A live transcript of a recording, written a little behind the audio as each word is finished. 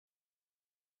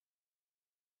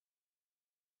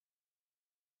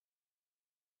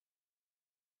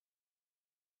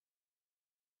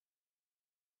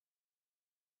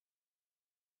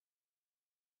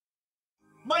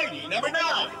Mighty number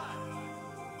 9!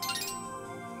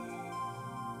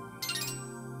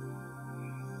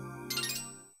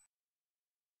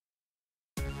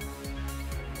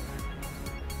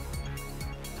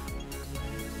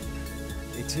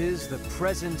 It is the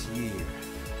present year.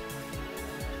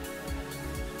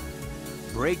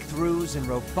 Breakthroughs in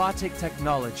robotic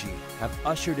technology have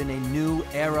ushered in a new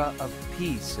era of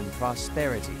peace and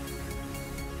prosperity.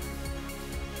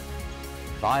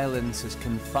 Violence is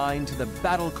confined to the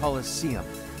Battle Coliseum,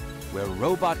 where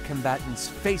robot combatants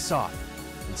face off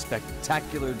in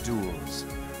spectacular duels.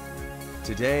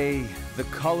 Today, the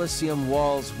Coliseum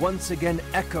walls once again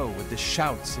echo with the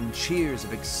shouts and cheers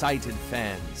of excited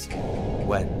fans,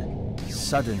 when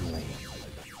suddenly...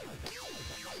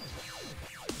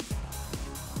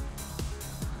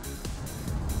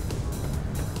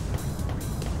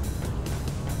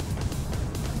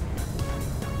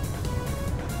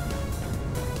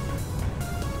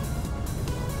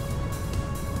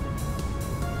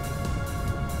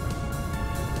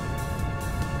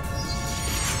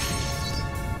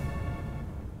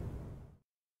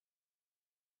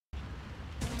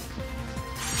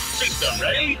 System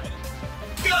ready?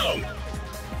 Go!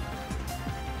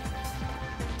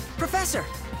 Professor!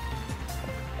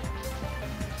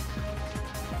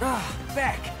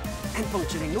 Back. And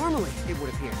functioning normally, it would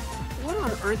appear. What on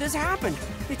earth has happened?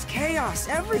 It's chaos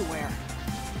everywhere.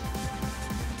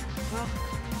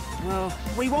 Well,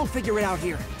 we won't figure it out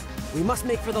here. We must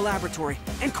make for the laboratory,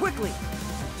 and quickly!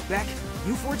 Beck,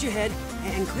 you forge ahead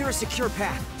and clear a secure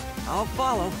path. I'll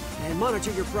follow and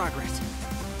monitor your progress.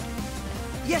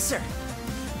 Yes, sir!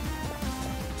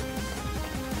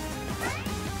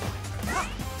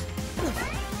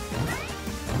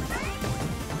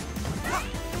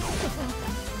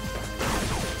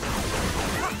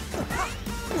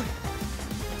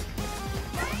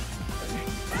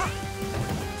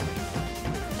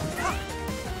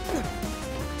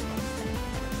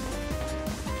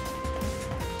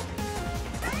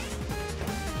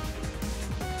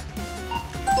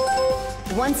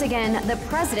 Once again, the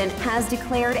president has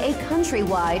declared a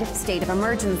countrywide state of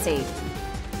emergency.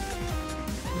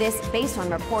 This based on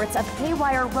reports of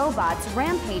haywire robots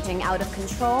rampaging out of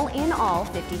control in all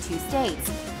 52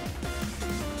 states.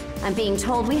 I'm being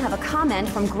told we have a comment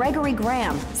from Gregory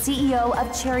Graham, CEO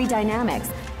of Cherry Dynamics.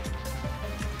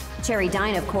 Cherry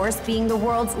Dyne, of course, being the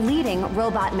world's leading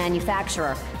robot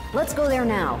manufacturer. Let's go there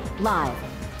now, live.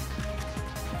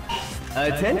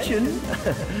 Attention!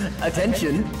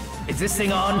 Attention! Is this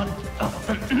thing on?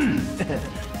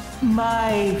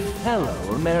 My fellow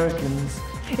Americans,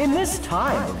 in this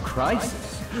time of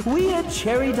crisis, we at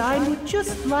Cherry Dyne would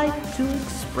just like to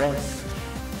express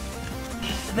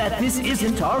that this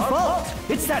isn't our fault.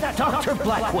 It's that Dr.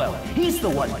 Blackwell. He's the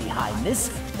one behind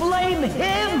this. Blame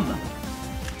him!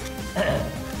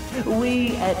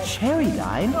 We at Cherry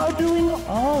Dyne are doing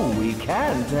all we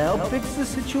can to help fix the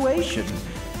situation.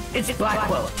 It's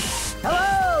Blackwell.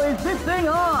 Hello, is this thing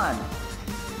on?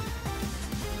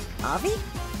 Avi?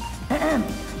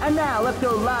 And now let's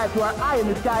go live to our Eye in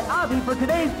the Sky Avi for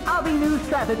today's Avi News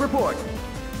Traffic Report.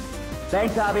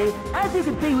 Thanks, Avi. As you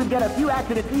can see, we've got a few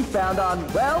accidents eastbound on,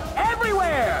 well,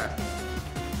 everywhere!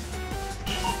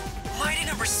 Mighty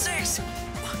number 6!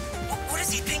 What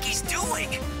does he think he's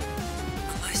doing?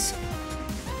 Unless...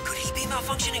 could he be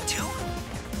malfunctioning too?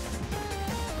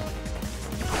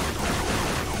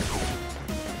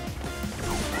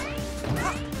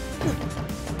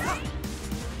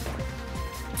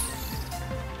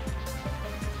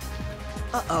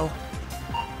 Uh-oh.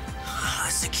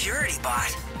 A security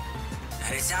bot.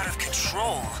 And it's out of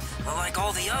control, like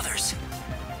all the others.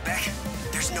 Beck,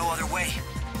 there's no other way.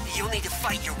 You'll need to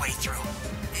fight your way through.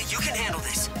 You can handle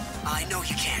this. I know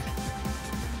you can.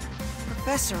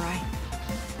 Professor,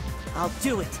 I'll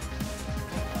do it.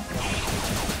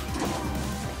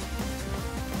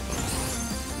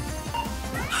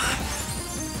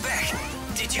 Beck,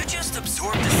 did you just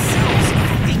absorb the cells of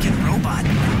a weakened robot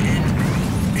and...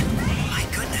 my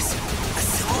goodness,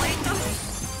 assimilate them?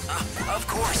 Of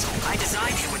course, I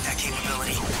designed him with that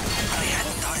capability, but I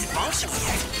hadn't thought it functional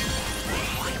yet.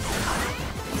 Why not?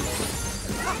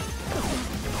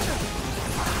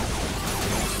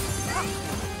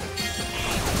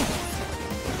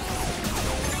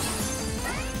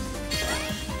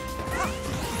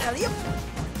 Yep.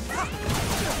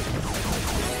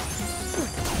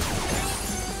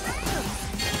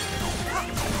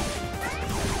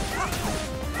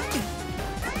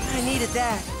 I needed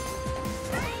that.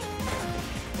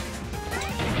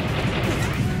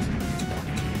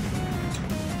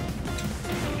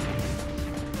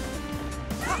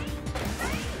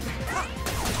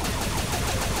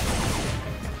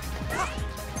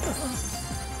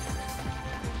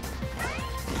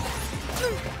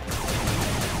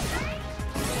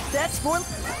 That's more...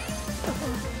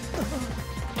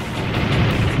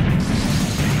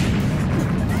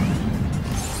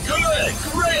 Good!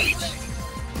 Great!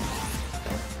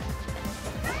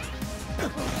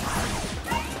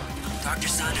 Dr.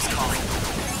 Zonda's calling.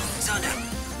 Zonda,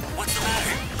 what's the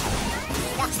matter?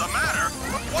 What's the matter?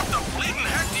 What the bleeding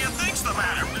heck do you think's the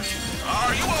matter?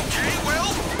 Are you okay, Will?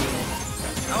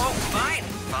 Oh, fine.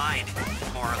 Fine.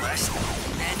 More or less.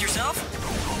 And yourself?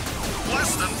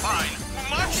 Less than fine.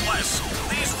 Much less.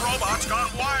 These robots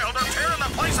gone wild are tearing the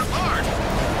place apart.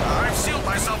 I've sealed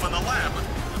myself in the lab.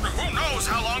 Who knows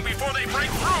how long before they break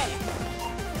through?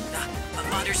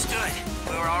 Understood.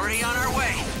 We're already on our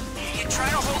way. You try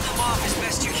to hold them off as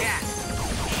best you can.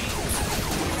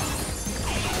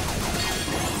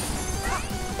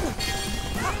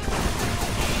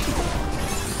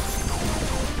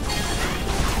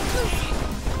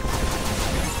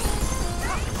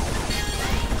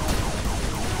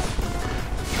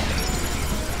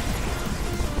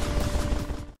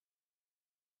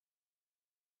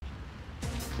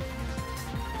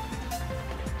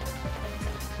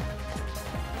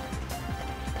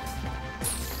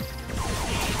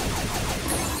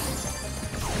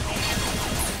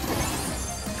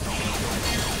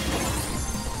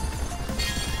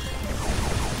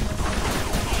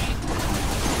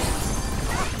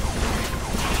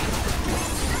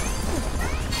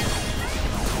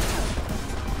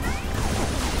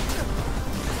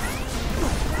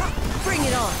 Bring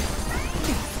it on!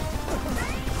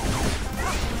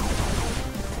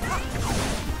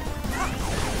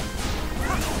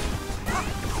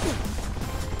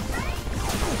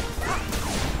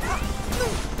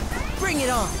 Bring it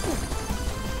on!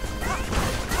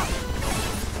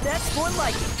 That's more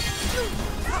like it!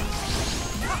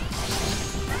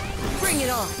 Bring it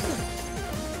on!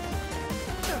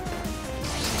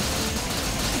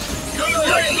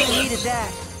 Good! Needed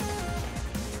that!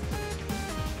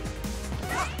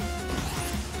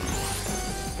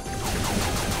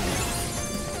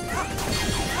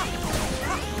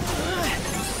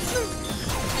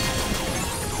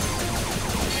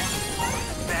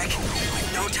 Beck,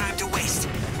 with no time to waste.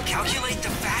 Calculate the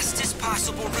fastest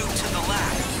possible route to the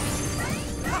lab.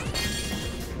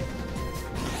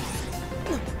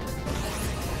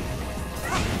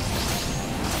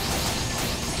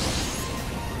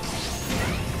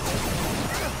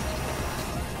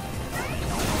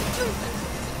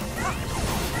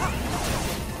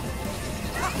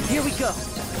 Here we go!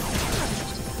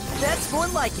 That's more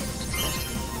like it!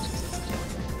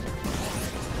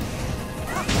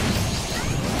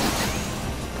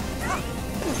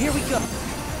 Here we go!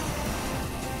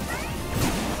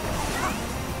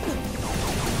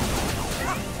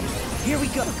 Here we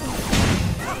go!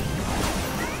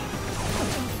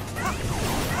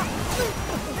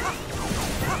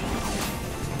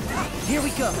 Here we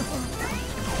go!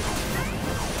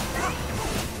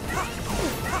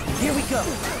 Here we go!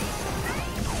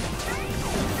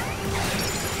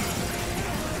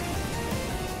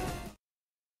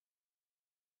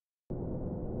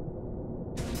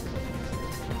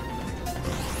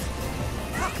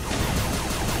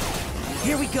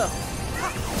 Here we go!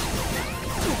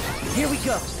 Here we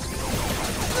go!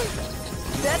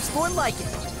 That's more like it!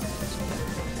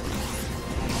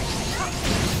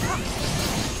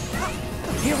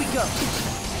 Here we go!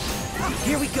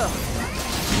 Here we go!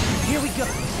 Here we go!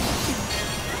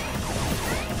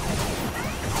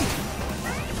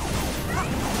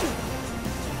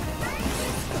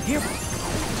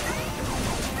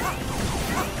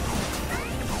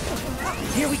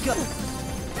 Here we go!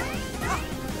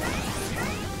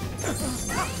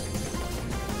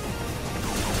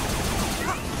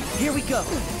 Here we go!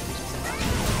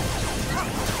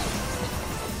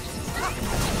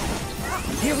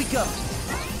 Here we go!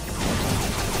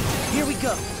 Here we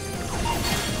go!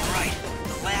 Right.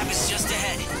 The lab is just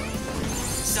ahead.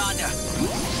 Zonda.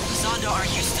 Zonda, are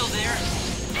you still there?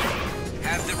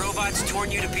 Have the robots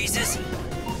torn you to pieces?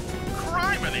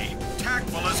 Criminy!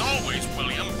 Tactful as always,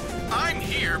 William. I'm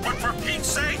here, but for Pete's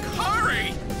sake,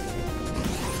 hurry!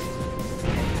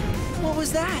 What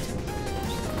was that?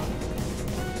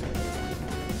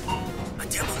 A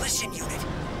demolition unit.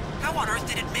 How on earth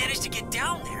did it manage to get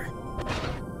down there?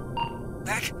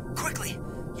 Beck, quickly!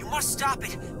 You must stop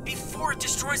it before it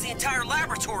destroys the entire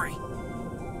laboratory!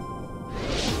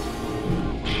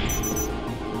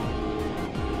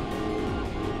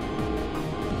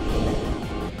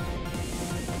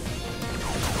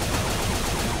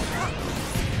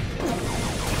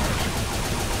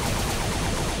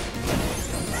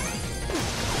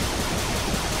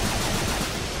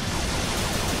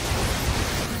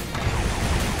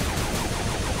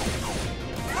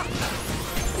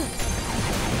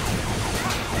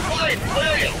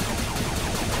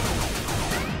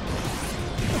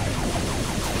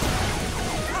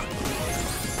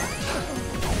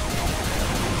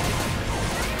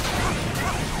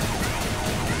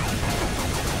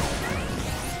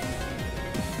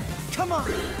 Come on!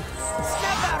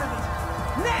 Snap out of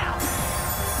it! Now!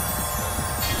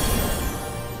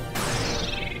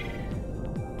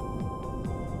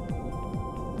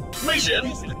 Mission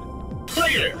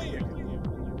clear.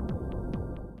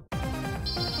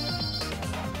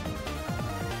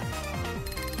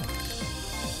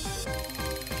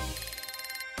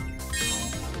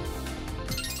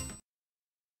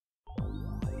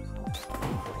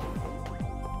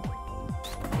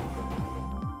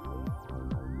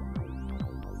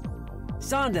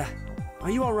 Sonda, are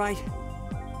you all right?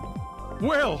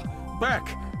 Will, Beck,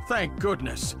 thank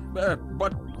goodness. But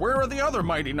where are the other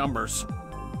mighty numbers?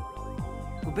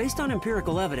 Well, based on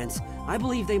empirical evidence, I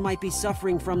believe they might be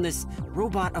suffering from this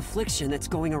robot affliction that's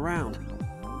going around.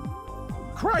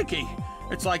 Crikey!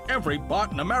 It's like every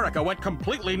bot in America went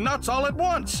completely nuts all at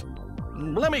once.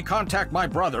 Let me contact my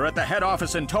brother at the head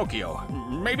office in Tokyo.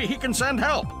 Maybe he can send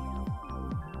help.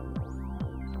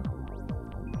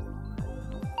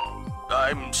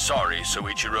 I'm sorry,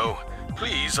 Soichiro.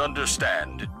 Please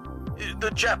understand.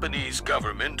 The Japanese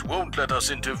government won't let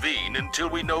us intervene until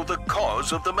we know the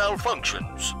cause of the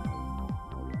malfunctions.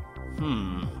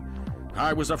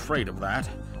 I was afraid of that.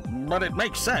 But it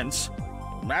makes sense.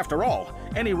 After all,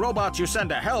 any robots you send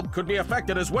to help could be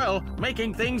affected as well,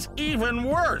 making things even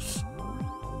worse.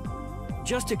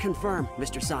 Just to confirm,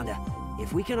 Mr. Sonda,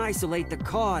 if we can isolate the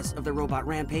cause of the robot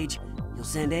rampage, you'll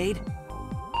send aid?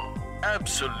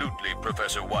 Absolutely,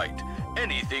 Professor White.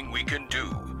 Anything we can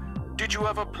do. Did you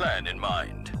have a plan in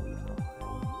mind?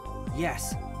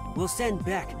 Yes. We'll send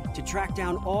Beck to track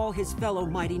down all his fellow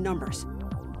mighty numbers.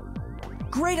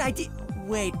 Great idea!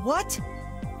 Wait, what?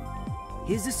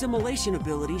 His assimilation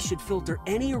ability should filter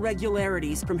any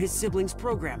irregularities from his siblings'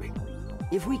 programming.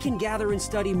 If we can gather and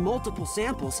study multiple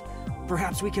samples,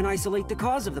 perhaps we can isolate the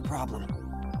cause of the problem.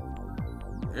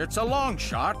 It's a long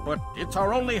shot, but it's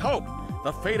our only hope.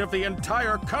 The fate of the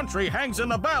entire country hangs in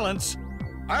the balance.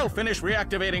 I'll finish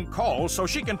reactivating Cole so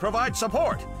she can provide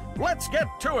support. Let's get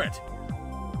to it!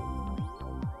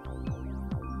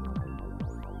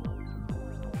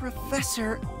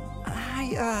 Professor,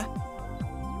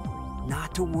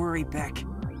 Not to worry, Beck.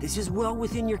 This is well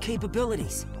within your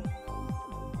capabilities.